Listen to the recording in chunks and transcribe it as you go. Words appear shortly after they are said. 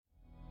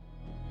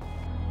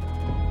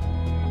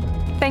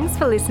Thanks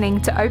for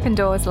listening to Open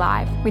Doors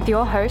Live with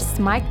your hosts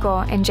Mike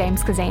Gore and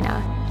James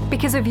Kazina.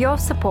 Because of your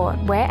support,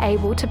 we're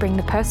able to bring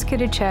the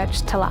persecuted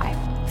church to life.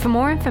 For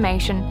more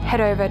information, head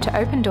over to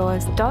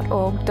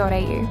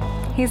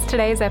opendoors.org.au. Here's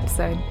today's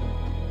episode.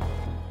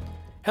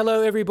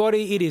 Hello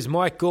everybody, it is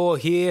Mike Gore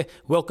here.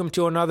 Welcome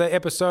to another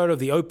episode of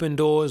the Open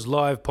Doors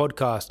Live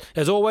podcast.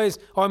 As always,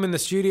 I'm in the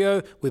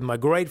studio with my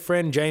great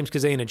friend James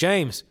Kazina.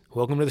 James,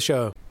 welcome to the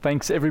show.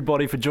 Thanks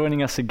everybody for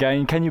joining us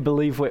again. Can you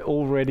believe we're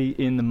already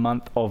in the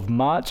month of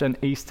March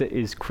and Easter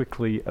is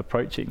quickly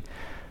approaching?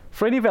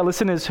 For any of our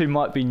listeners who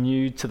might be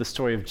new to the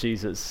story of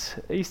Jesus,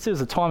 Easter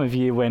is a time of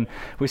year when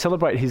we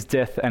celebrate his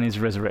death and his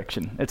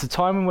resurrection. It's a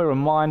time when we're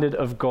reminded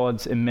of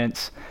God's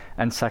immense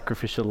and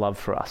sacrificial love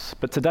for us.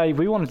 But today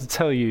we wanted to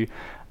tell you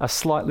a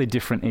slightly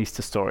different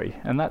Easter story,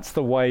 and that's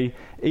the way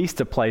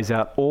Easter plays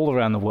out all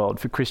around the world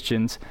for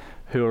Christians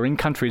who are in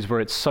countries where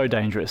it's so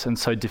dangerous and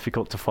so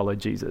difficult to follow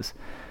Jesus.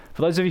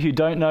 For those of you who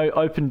don't know,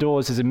 Open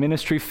Doors is a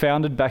ministry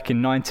founded back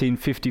in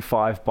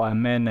 1955 by a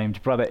man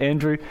named Brother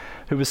Andrew,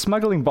 who was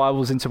smuggling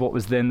Bibles into what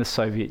was then the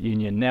Soviet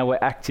Union. Now we're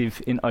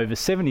active in over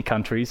 70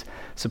 countries,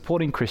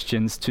 supporting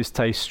Christians to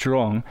stay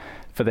strong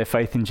for their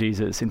faith in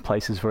Jesus in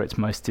places where it's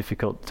most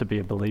difficult to be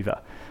a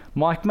believer.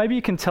 Mike, maybe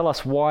you can tell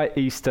us why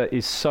Easter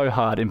is so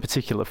hard, in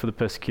particular for the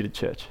persecuted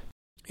church.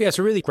 Yeah, it's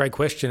a really great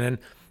question. And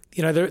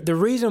you know, the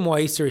reason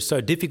why Easter is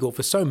so difficult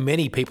for so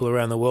many people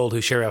around the world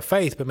who share our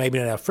faith, but maybe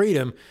not our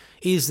freedom,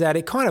 is that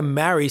it kind of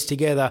marries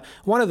together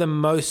one of the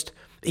most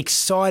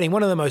exciting,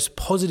 one of the most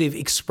positive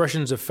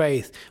expressions of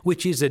faith,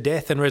 which is the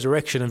death and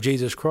resurrection of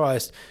Jesus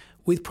Christ,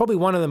 with probably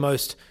one of the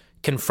most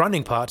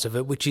confronting parts of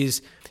it, which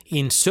is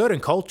in certain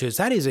cultures,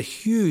 that is a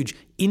huge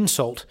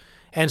insult.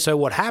 And so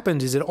what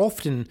happens is it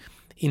often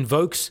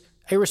invokes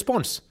a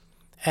response.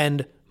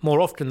 And more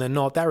often than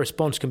not, that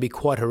response can be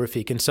quite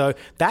horrific. And so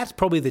that's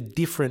probably the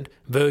different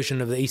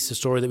version of the Easter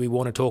story that we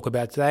want to talk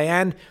about today.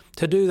 And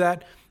to do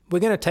that, we're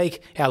going to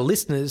take our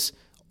listeners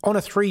on a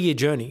 3-year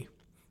journey,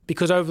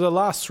 because over the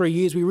last 3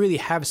 years, we really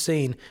have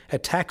seen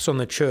attacks on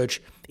the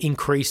church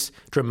increase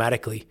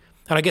dramatically.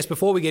 And I guess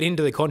before we get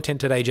into the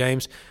content today,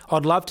 James,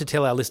 I'd love to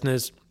tell our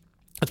listeners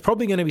it's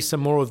probably going to be some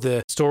more of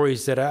the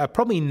stories that are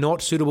probably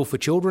not suitable for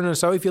children. And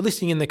so if you're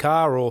listening in the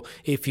car, or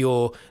if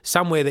you're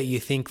somewhere that you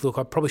think, look,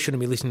 I probably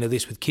shouldn't be listening to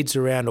this with kids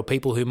around, or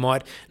people who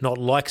might not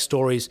like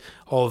stories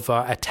of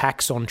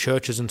attacks on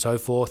churches and so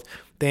forth,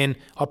 then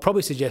I'd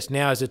probably suggest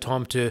now is the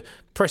time to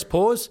press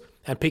pause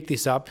and pick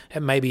this up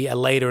at maybe a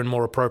later and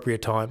more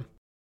appropriate time.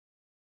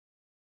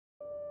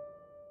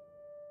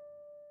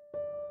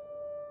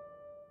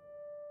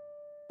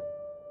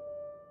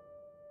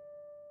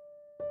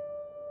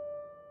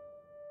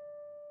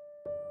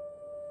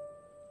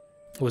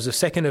 It was the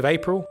 2nd of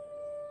April,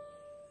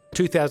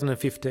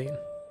 2015.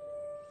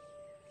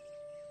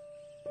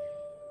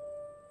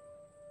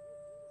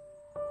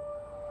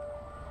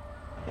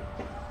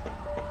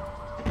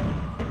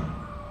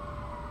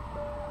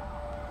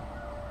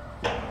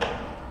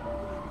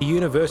 The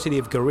University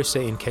of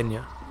Garissa in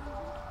Kenya.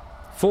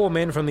 4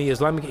 men from the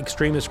Islamic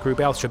extremist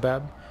group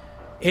Al-Shabaab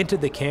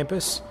entered the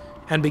campus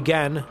and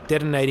began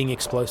detonating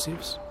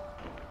explosives.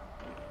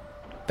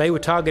 They were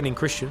targeting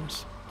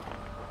Christians.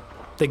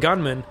 The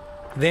gunmen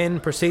then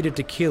proceeded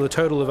to kill a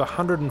total of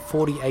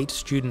 148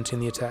 students in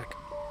the attack.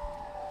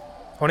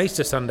 On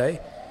Easter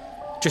Sunday,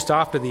 just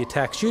after the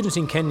attack, students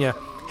in Kenya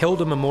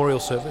held a memorial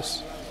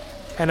service,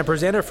 and a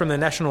presenter from the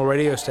national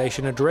radio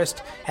station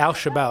addressed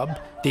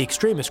Al-Shabaab, the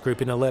extremist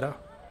group, in a letter.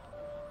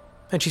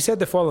 And she said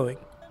the following: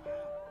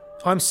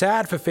 "I'm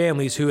sad for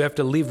families who have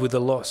to live with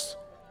the loss,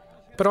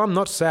 but I'm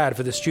not sad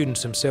for the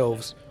students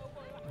themselves.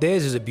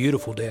 Theirs is a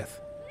beautiful death.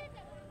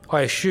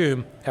 I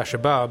assume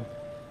Al-Shabaab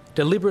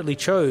deliberately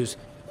chose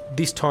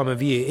this time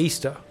of year,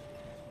 Easter,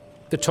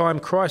 the time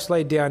Christ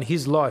laid down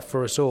his life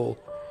for us all.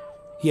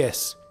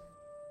 Yes,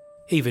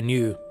 even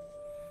you."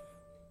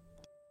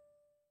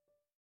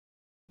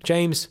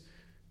 James,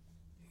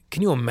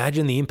 can you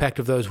imagine the impact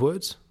of those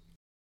words?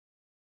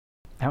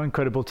 How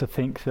incredible to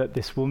think that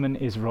this woman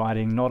is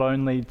writing not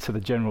only to the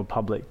general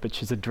public, but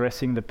she's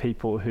addressing the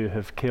people who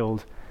have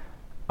killed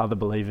other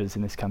believers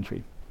in this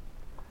country.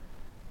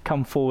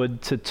 Come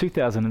forward to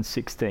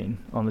 2016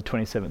 on the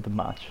 27th of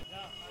March.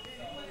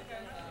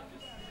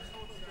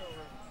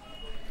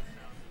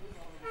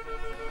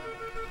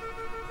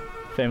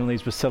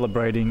 Families were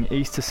celebrating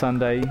Easter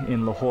Sunday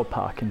in Lahore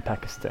Park in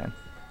Pakistan.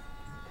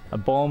 A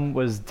bomb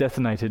was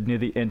detonated near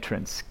the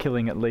entrance,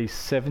 killing at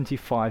least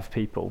 75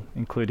 people,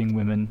 including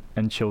women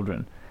and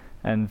children,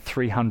 and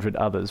 300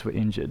 others were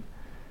injured.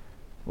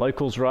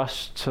 Locals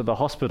rushed to the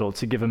hospital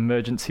to give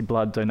emergency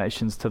blood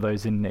donations to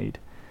those in need,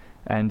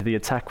 and the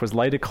attack was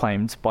later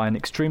claimed by an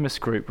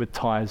extremist group with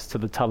ties to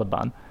the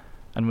Taliban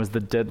and was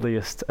the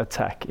deadliest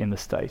attack in the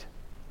state.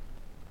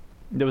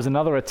 There was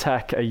another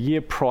attack a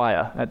year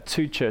prior at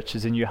 2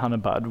 churches in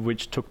Johannabad,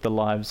 which took the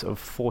lives of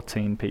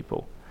 14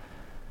 people.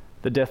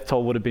 The death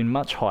toll would have been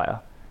much higher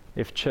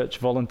if church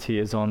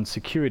volunteers on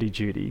security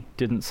duty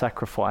didn't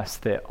sacrifice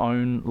their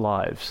own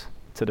lives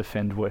to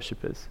defend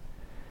worshippers.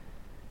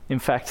 In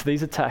fact,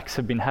 these attacks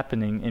have been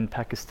happening in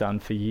Pakistan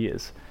for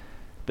years.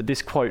 But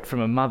this quote from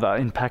a mother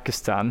in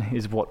Pakistan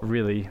is what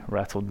really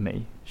rattled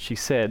me. She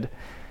said,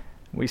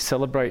 "We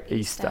celebrate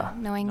Easter,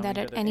 knowing that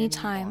at any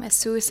time a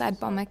suicide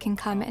bomber can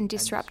come and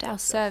disrupt our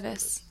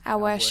service, our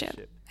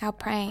worship, our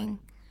praying.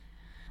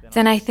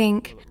 Then I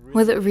think,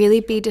 will it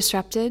really be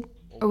disrupted,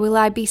 or will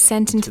I be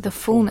sent into the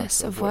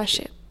fullness of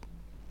worship?"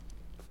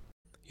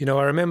 You know,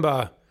 I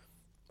remember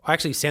I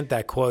actually sent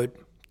that quote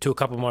to a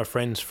couple of my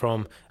friends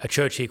from a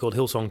church here called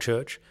Hillsong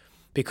Church,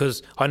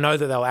 because I know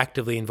that they were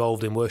actively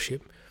involved in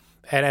worship.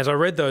 And as I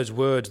read those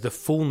words, the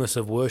fullness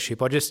of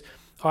worship,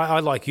 I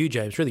like you,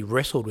 James, really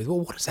wrestled with, well,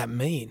 what does that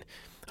mean?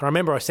 And I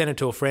remember I sent it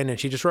to a friend and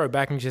she just wrote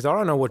back and she says, I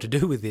don't know what to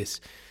do with this.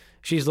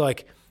 She's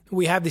like,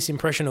 we have this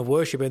impression of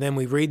worship and then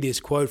we read this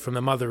quote from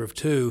the mother of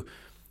two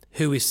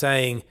who is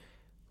saying,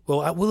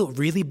 well, will it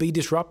really be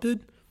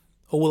disrupted?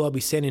 Or will I be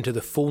sent into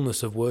the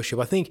fullness of worship?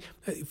 I think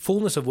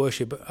fullness of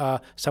worship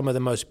are some of the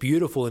most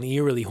beautiful and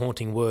eerily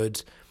haunting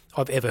words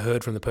I've ever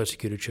heard from the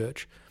persecuted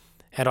church.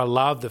 And I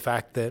love the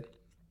fact that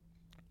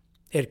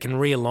it can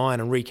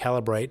realign and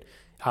recalibrate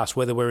us,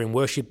 whether we're in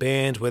worship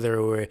bands, whether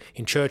we're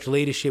in church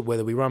leadership,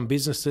 whether we run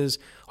businesses.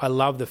 I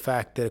love the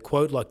fact that a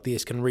quote like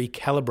this can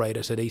recalibrate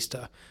us at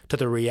Easter to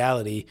the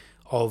reality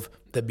of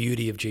the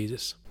beauty of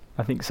Jesus.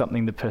 I think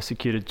something the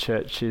persecuted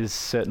church is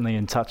certainly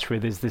in touch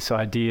with is this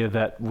idea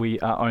that we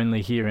are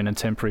only here in a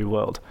temporary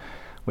world.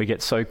 We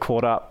get so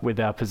caught up with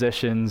our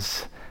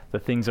possessions, the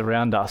things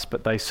around us,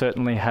 but they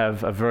certainly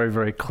have a very,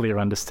 very clear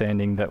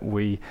understanding that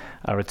we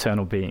are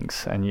eternal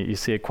beings. And you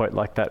see a quote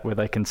like that where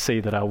they can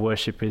see that our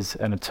worship is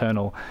an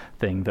eternal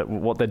thing, that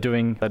what they're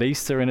doing at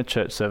Easter in a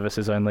church service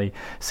is only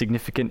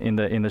significant in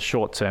the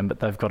short term, but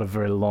they've got a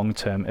very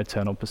long-term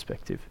eternal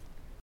perspective.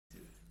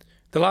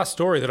 The last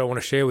story that I want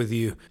to share with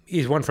you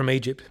is one from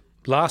Egypt.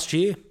 Last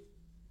year,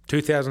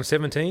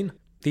 2017,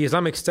 the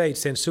Islamic State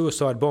sent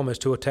suicide bombers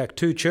to attack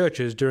 2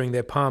 churches during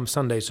their Palm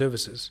Sunday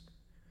services.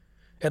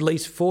 At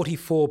least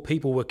 44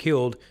 people were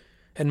killed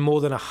and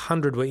more than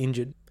 100 were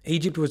injured.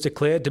 Egypt was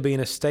declared to be in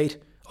a state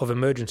of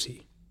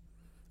emergency.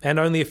 And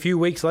only a few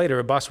weeks later,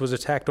 a bus was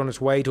attacked on its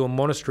way to a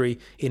monastery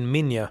in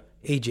Minya,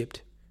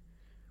 Egypt.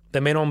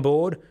 The men on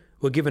board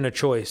were given a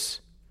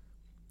choice: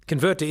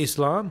 convert to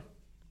Islam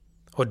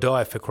or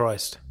die for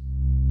Christ.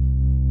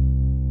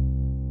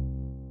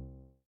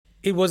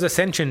 It was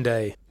Ascension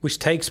Day, which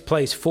takes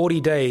place 40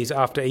 days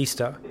after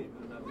Easter.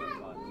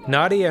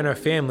 Nadia and her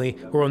family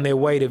were on their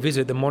way to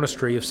visit the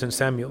monastery of St.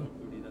 Samuel.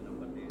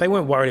 They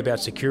weren't worried about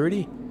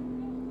security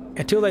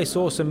until they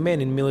saw some men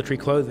in military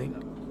clothing.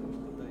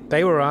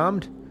 They were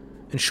armed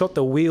and shot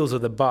the wheels of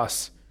the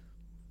bus.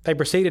 They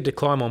proceeded to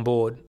climb on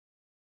board.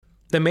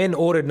 The men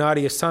ordered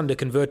Nadia's son to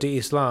convert to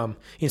Islam.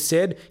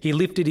 Instead, he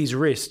lifted his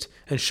wrist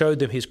and showed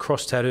them his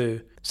cross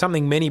tattoo,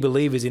 something many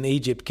believers in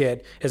Egypt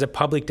get as a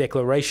public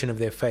declaration of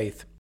their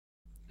faith.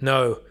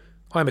 "No,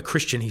 I'm a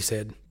Christian," he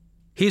said.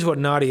 Here's what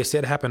Nadia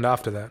said happened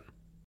after that.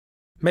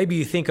 "Maybe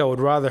you think I would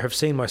rather have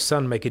seen my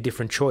son make a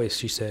different choice,"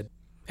 she said.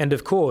 "And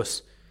of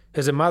course,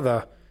 as a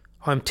mother,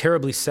 I'm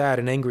terribly sad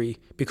and angry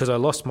because I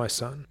lost my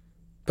son.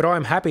 But I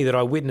am happy that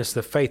I witnessed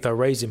the faith I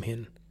raised him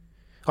in.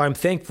 I am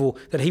thankful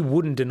that he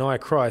wouldn't deny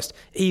Christ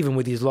even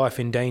with his life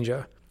in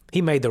danger.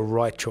 He made the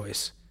right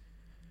choice."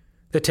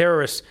 The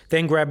terrorists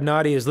then grabbed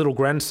Nadia's little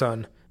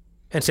grandson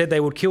and said they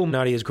would kill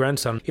Nadia's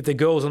grandson if the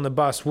girls on the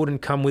bus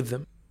wouldn't come with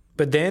them.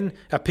 But then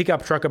a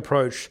pickup truck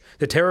approached.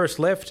 The terrorists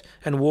left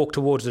and walked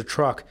towards the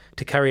truck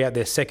to carry out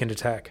their second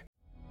attack.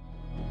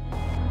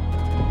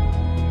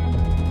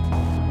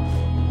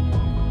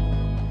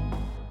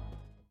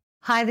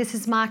 Hi, this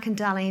is Mark and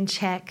Darlene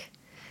Check.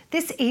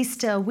 This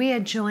Easter, we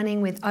are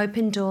joining with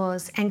Open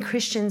Doors and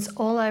Christians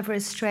all over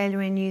Australia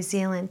and New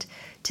Zealand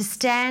to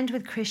stand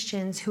with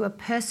Christians who are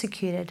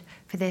persecuted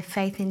for their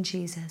faith in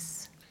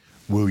Jesus.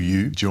 Will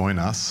you join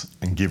us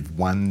and give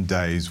one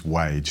day's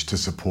wage to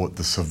support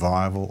the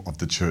survival of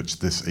the church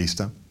this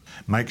Easter?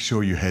 Make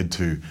sure you head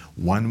to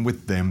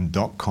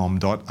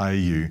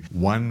onewiththem.com.au,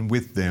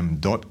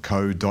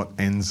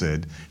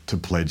 onewiththem.co.nz to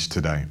pledge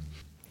today.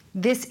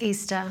 This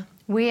Easter,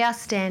 we are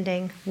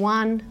standing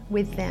one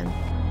with them.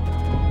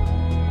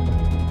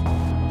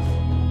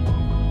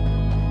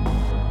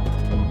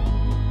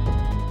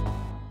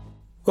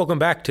 Welcome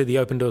back to the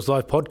Open Doors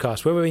Live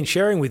podcast, where we've been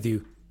sharing with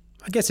you,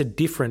 I guess, a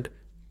different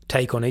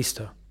take on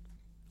Easter.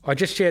 I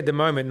just shared the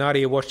moment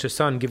Nadia watched her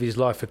son give his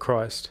life for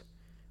Christ,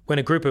 when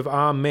a group of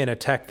armed men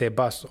attacked their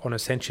bus on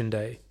Ascension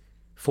Day,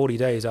 40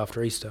 days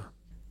after Easter.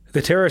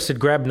 The terrorists had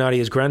grabbed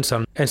Nadia's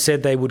grandson and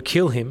said they would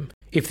kill him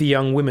if the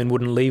young women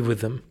wouldn't leave with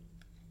them.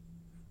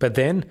 But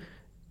then,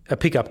 a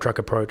pickup truck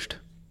approached.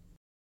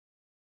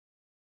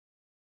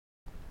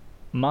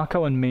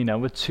 Marco and Mina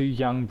were 2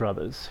 young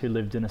brothers who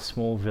lived in a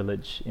small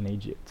village in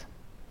Egypt.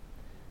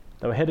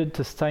 They were headed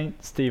to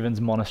St. Stephen's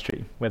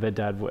Monastery, where their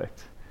dad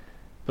worked.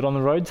 But on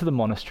the road to the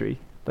monastery,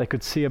 they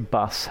could see a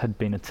bus had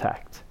been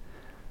attacked.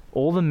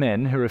 All the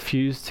men who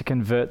refused to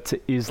convert to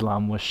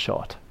Islam were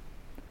shot.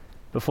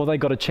 Before they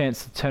got a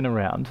chance to turn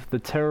around, the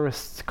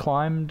terrorists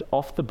climbed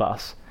off the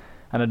bus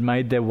and had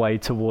made their way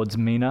towards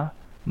Mina,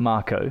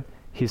 Marco,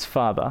 his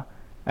father,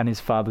 and his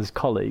father's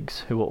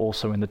colleagues who were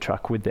also in the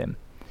truck with them.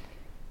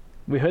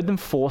 "We heard them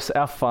force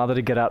our father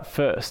to get out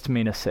first,"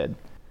 Mina said.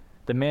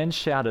 "The man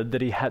shouted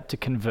that he had to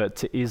convert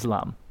to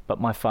Islam,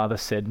 but my father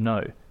said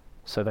no,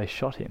 so they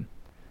shot him."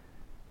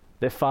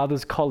 Their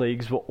father's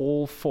colleagues were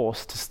all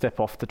forced to step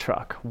off the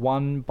truck.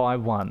 One by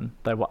one,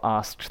 they were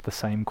asked the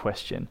same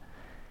question.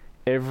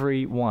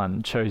 Every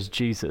one chose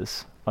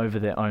Jesus over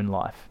their own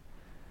life.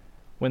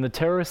 When the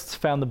terrorists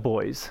found the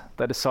boys,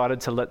 they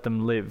decided to let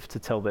them live to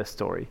tell their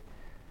story.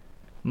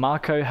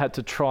 Marco had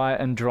to try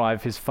and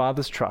drive his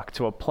father's truck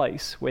to a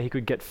place where he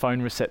could get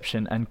phone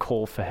reception and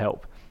call for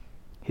help.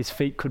 His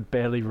feet could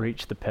barely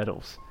reach the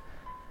pedals.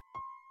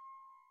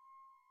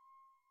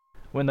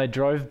 When they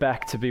drove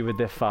back to be with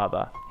their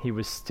father, he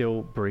was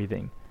still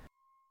breathing.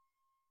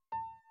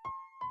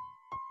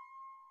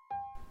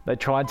 They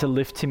tried to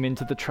lift him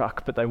into the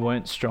truck, but they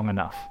weren't strong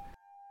enough.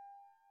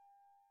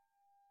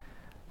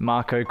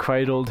 Marco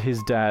cradled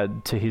his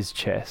dad to his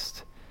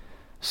chest.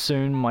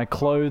 "Soon my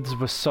clothes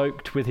were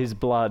soaked with his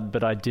blood,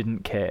 but I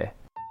didn't care."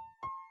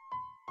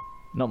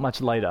 Not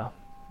much later,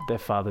 their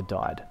father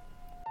died.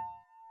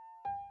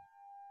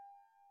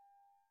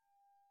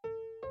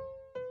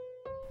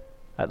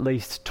 At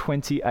least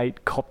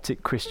 28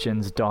 Coptic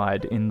Christians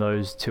died in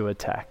those 2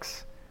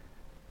 attacks.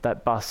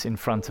 That bus in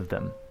front of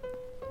them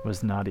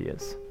was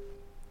Nadia's.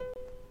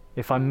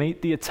 "If I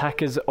meet the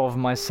attackers of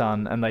my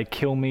son and they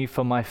kill me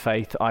for my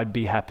faith, I'd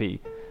be happy,"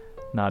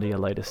 Nadia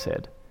later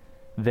said.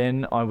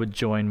 "Then I would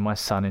join my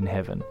son in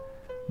heaven.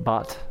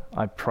 But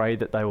I pray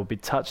that they will be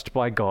touched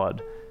by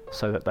God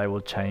so that they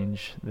will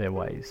change their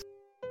ways."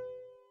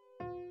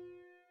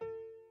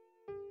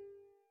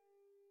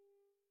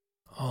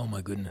 Oh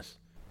my goodness.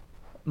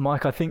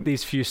 Mike, I think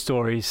these few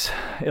stories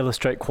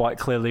illustrate quite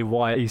clearly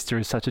why Easter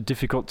is such a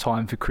difficult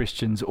time for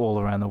Christians all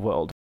around the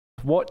world.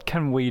 What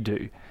can we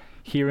do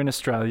here in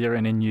Australia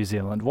and in New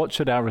Zealand? What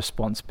should our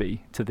response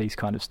be to these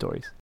kind of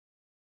stories?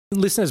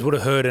 Listeners would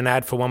have heard an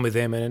ad for One With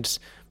Them, and it's,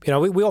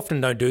 we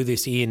often don't do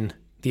this in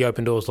the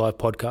Open Doors Live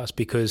podcast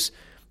because,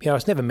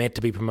 it's never meant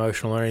to be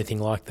promotional or anything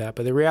like that.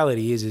 But the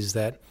reality is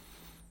that,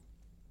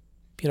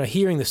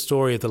 hearing the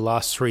story of the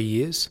last 3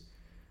 years,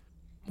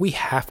 we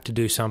have to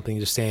do something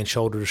to stand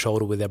shoulder to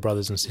shoulder with our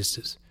brothers and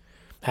sisters.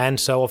 And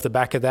so off the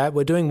back of that,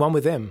 we're doing One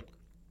With Them.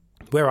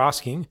 We're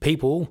asking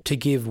people to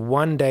give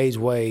 1 day's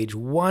wage,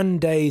 1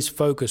 day's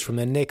focus from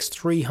the next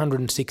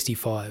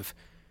 365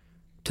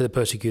 to the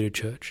persecuted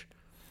church.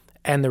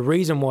 And the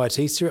reason why it's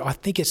Easter, I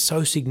think it's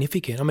so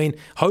significant.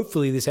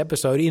 Hopefully this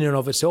episode in and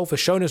of itself has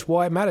shown us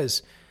why it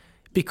matters.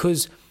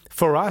 Because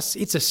for us,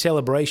 it's a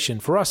celebration.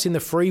 For us in the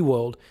free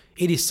world,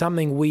 it is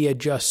something we are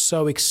just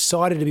so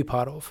excited to be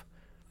part of.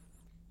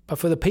 But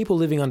for the people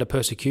living under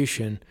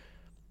persecution,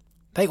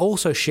 they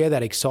also share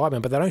that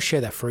excitement, but they don't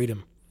share that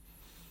freedom.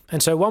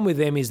 And so One With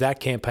Them is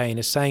that campaign,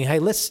 is saying, hey,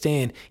 let's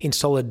stand in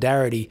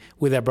solidarity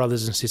with our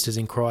brothers and sisters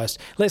in Christ.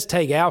 Let's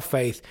take our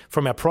faith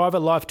from our private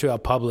life to our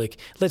public.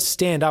 Let's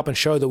stand up and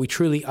show that we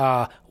truly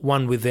are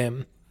one with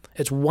them.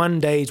 It's 1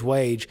 day's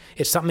wage.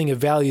 It's something of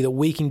value that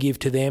we can give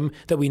to them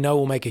that we know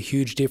will make a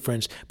huge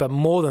difference. But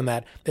more than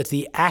that, it's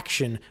the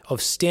action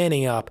of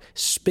standing up,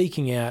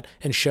 speaking out,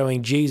 and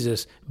showing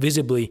Jesus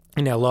visibly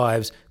in our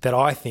lives that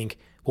I think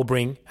will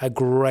bring a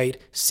great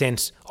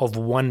sense of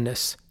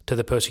oneness to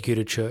the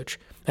persecuted church.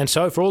 And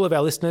so for all of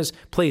our listeners,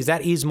 please,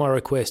 that is my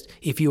request.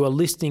 If you are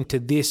listening to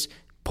this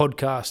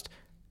podcast,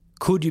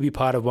 could you be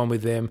part of One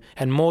With Them?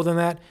 And more than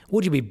that,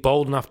 would you be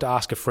bold enough to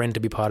ask a friend to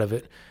be part of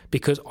it?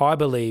 Because I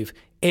believe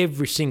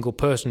every single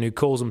person who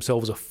calls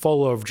themselves a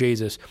follower of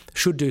Jesus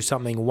should do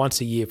something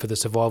once a year for the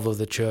survival of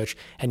the church.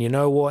 And you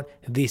know what?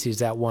 This is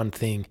that one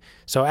thing.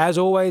 So as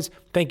always,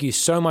 thank you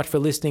so much for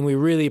listening. We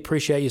really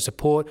appreciate your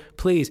support.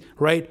 Please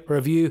rate,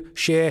 review,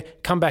 share,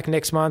 come back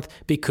next month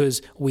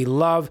because we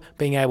love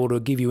being able to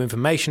give you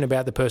information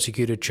about the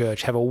persecuted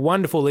church. Have a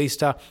wonderful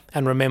Easter,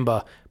 and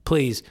remember,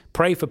 please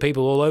pray for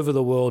people all over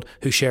the world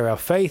who share our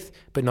faith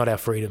but not our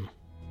freedom.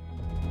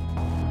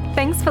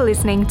 Thanks for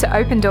listening to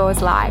Open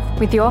Doors Live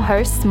with your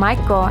hosts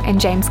Mike Gore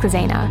and James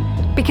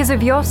Kazina. Because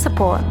of your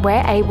support,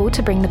 we're able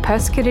to bring the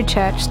persecuted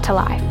church to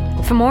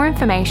life. For more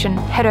information,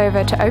 head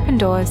over to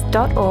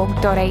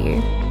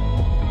opendoors.org.au.